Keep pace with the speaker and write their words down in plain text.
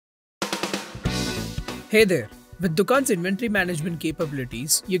Hey there! With Dukaan's inventory management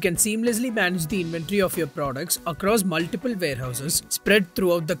capabilities, you can seamlessly manage the inventory of your products across multiple warehouses spread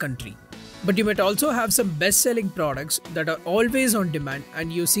throughout the country. But you might also have some best-selling products that are always on demand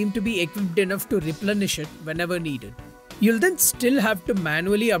and you seem to be equipped enough to replenish it whenever needed. You'll then still have to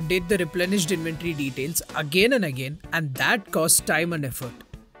manually update the replenished inventory details again and again, and that costs time and effort.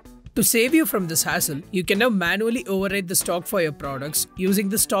 To save you from this hassle, you can now manually override the stock for your products using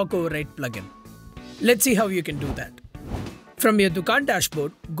the Stock Override plugin. Let's see how you can do that. From your Dukaan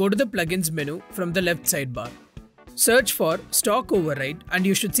dashboard, go to the Plugins menu from the left sidebar. Search for Stock Override and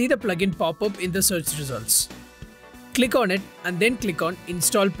you should see the plugin pop up in the search results. Click on it and then click on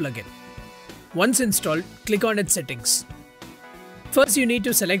Install Plugin. Once installed, click on its settings. First, you need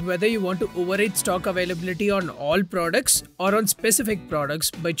to select whether you want to override stock availability on all products or on specific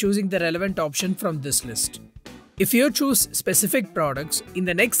products by choosing the relevant option from this list. If you choose specific products, in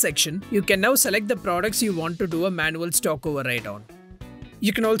the next section, you can now select the products you want to do a manual stock override on.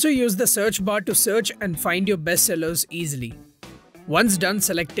 You can also use the search bar to search and find your bestsellers easily. Once done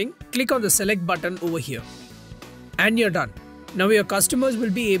selecting, click on the select button over here. And you're done. Now your customers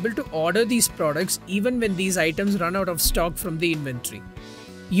will be able to order these products even when these items run out of stock from the inventory.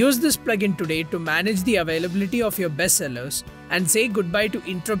 Use this plugin today to manage the availability of your bestsellers and say goodbye to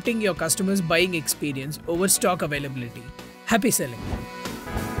interrupting your customers' buying experience over stock availability. Happy selling!